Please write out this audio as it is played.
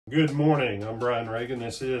Good morning. I'm Brian Reagan.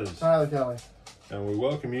 This is Tyler Kelly. And we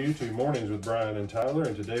welcome you to Mornings with Brian and Tyler.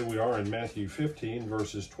 And today we are in Matthew 15,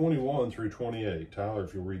 verses 21 through 28. Tyler,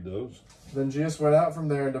 if you'll read those. Then Jesus went out from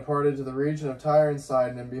there and departed to the region of Tyre and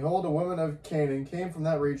Sidon. And behold, a woman of Canaan came from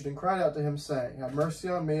that region and cried out to him, saying, Have mercy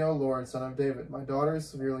on me, O Lord, son of David. My daughter is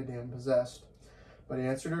severely demon-possessed. But he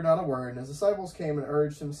answered her not a word. And his disciples came and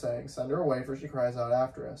urged him, saying, Send her away, for she cries out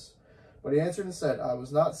after us. But he answered and said, I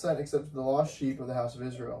was not sent except to the lost sheep of the house of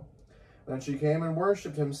Israel. Then she came and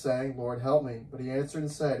worshipped him, saying, Lord, help me. But he answered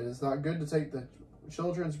and said, It is not good to take the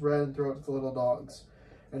children's bread and throw it to the little dogs.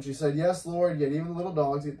 And she said, Yes, Lord, yet even the little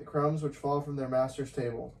dogs eat the crumbs which fall from their master's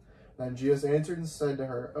table. Then Jesus answered and said to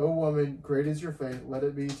her, O woman, great is your faith, let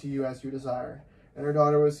it be to you as you desire. And her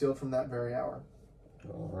daughter was healed from that very hour.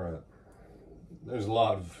 All right. There's a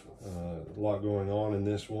lot going on in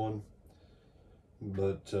this one.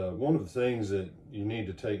 But one of the things that you need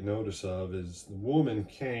to take notice of is the woman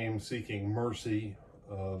came seeking mercy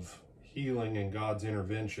of healing and God's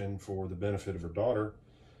intervention for the benefit of her daughter.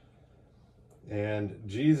 And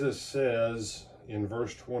Jesus says in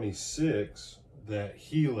verse 26 that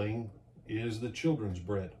healing is the children's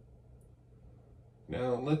bread.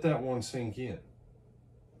 Now let that one sink in.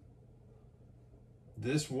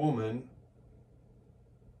 This woman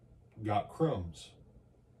got crumbs.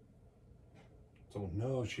 So,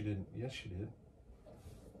 no, she didn't. Yes, she did.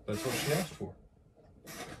 That's what she asked for.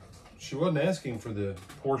 She wasn't asking for the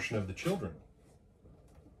portion of the children.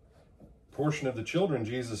 Portion of the children,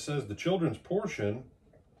 Jesus says, the children's portion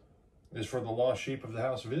is for the lost sheep of the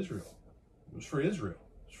house of Israel. It was for Israel.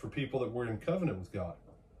 It's for people that were in covenant with God.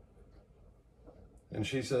 And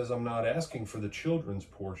she says, I'm not asking for the children's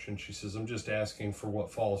portion. She says, I'm just asking for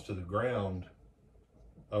what falls to the ground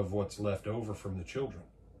of what's left over from the children.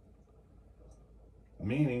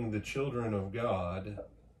 Meaning the children of God,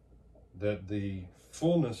 that the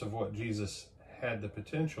fullness of what Jesus had the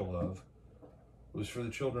potential of was for the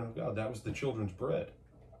children of God. That was the children's bread.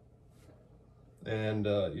 And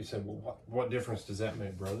you said, well, what difference does that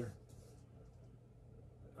make, brother?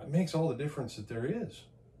 It makes all the difference that there is.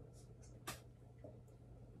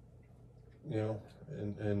 You know,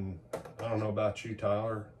 and I don't know about you,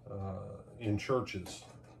 Tyler, in churches,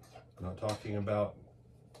 I'm not talking about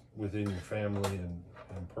within your family and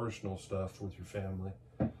personal stuff with your family.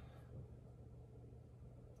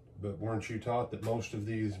 But weren't you taught that most of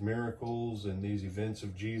these miracles and these events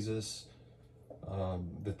of Jesus,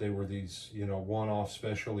 that they were these, one-off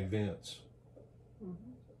special events?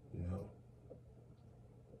 Mm-hmm.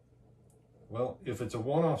 Well, if it's a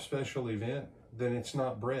one-off special event, then it's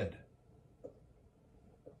not bread.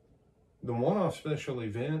 The one-off special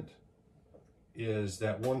event is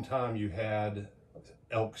that one time you had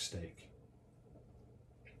elk steak.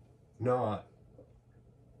 Not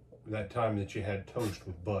that time that you had toast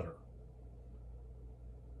with butter.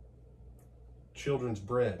 Children's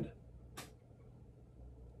bread.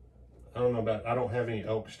 I don't have any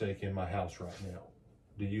elk steak in my house right now.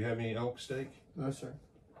 Do you have any elk steak? No, sir.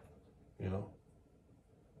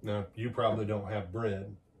 Now you probably don't have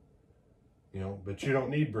bread, but you don't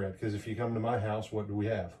need bread, because if you come to my house, what do we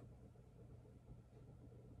have?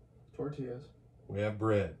 Tortillas. We have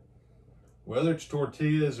bread. Whether it's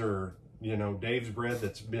tortillas or, Dave's bread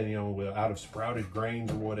that's been, out of sprouted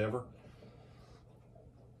grains or whatever.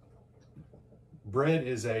 Bread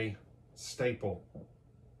is a staple.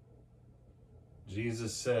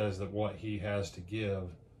 Jesus says that what he has to give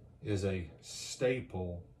is a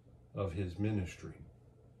staple of his ministry.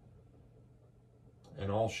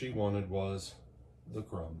 And all she wanted was the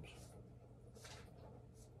crumbs.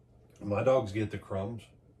 My dogs get the crumbs.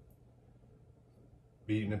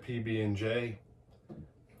 Eating a PB&J,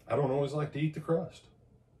 I don't always like to eat the crust.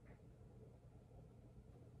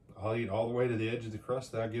 I'll eat all the way to the edge of the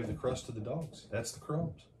crust, then I give the crust to the dogs. That's the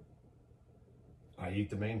crumbs. I eat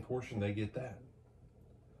the main portion, they get that.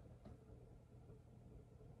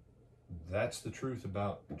 That's the truth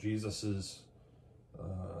about Jesus's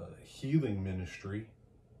healing ministry.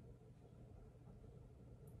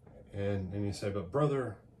 And you say, but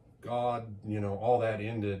brother, God, all that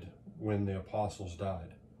ended when the apostles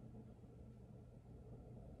died.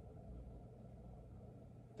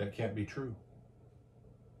 That can't be true.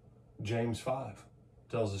 James 5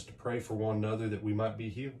 tells us to pray for one another that we might be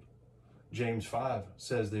healed. James 5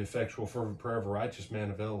 says the effectual fervent prayer of a righteous man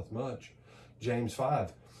availeth much. James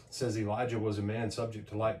 5 says Elijah was a man subject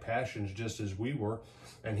to like passions just as we were,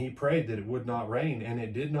 and he prayed that it would not rain, and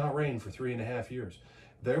it did not rain for 3.5 years.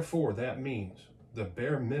 Therefore, that means the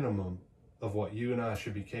bare minimum of what you and I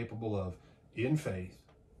should be capable of in faith,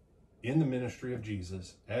 in the ministry of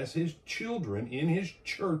Jesus, as his children, in his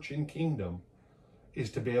church and kingdom,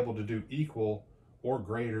 is to be able to do equal or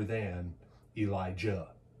greater than Elijah.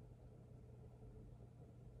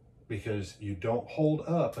 Because you don't hold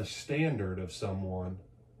up a standard of someone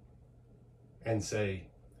and say,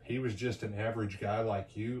 he was just an average guy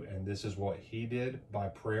like you, and this is what he did by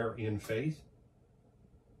prayer in faith,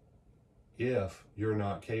 if you're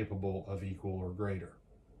not capable of equal or greater.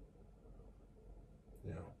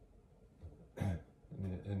 You know.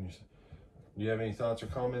 And do you have any thoughts or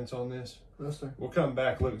comments on this? Yes, sir. We'll come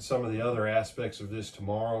back, look at some of the other aspects of this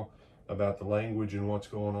tomorrow about the language and what's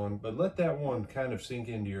going on, but let that one kind of sink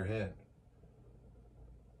into your head.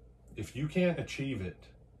 If you can't achieve it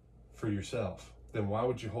for yourself, then why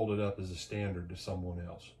would you hold it up as a standard to someone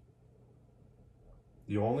else?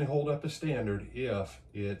 You only hold up a standard if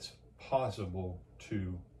it's possible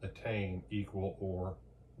to attain equal or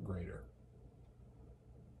greater.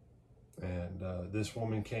 And this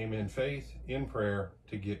woman came in faith, in prayer,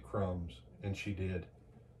 to get crumbs, and she did.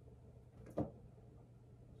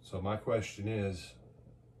 So my question is,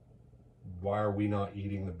 why are we not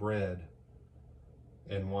eating the bread?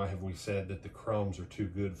 And why have we said that the crumbs are too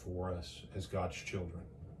good for us as God's children?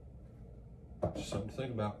 Just something to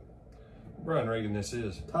think about. Brian Reagan, this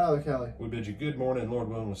is Tyler Kelly. We bid you good morning. Lord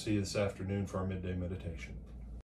willing, we'll see you this afternoon for our midday meditation.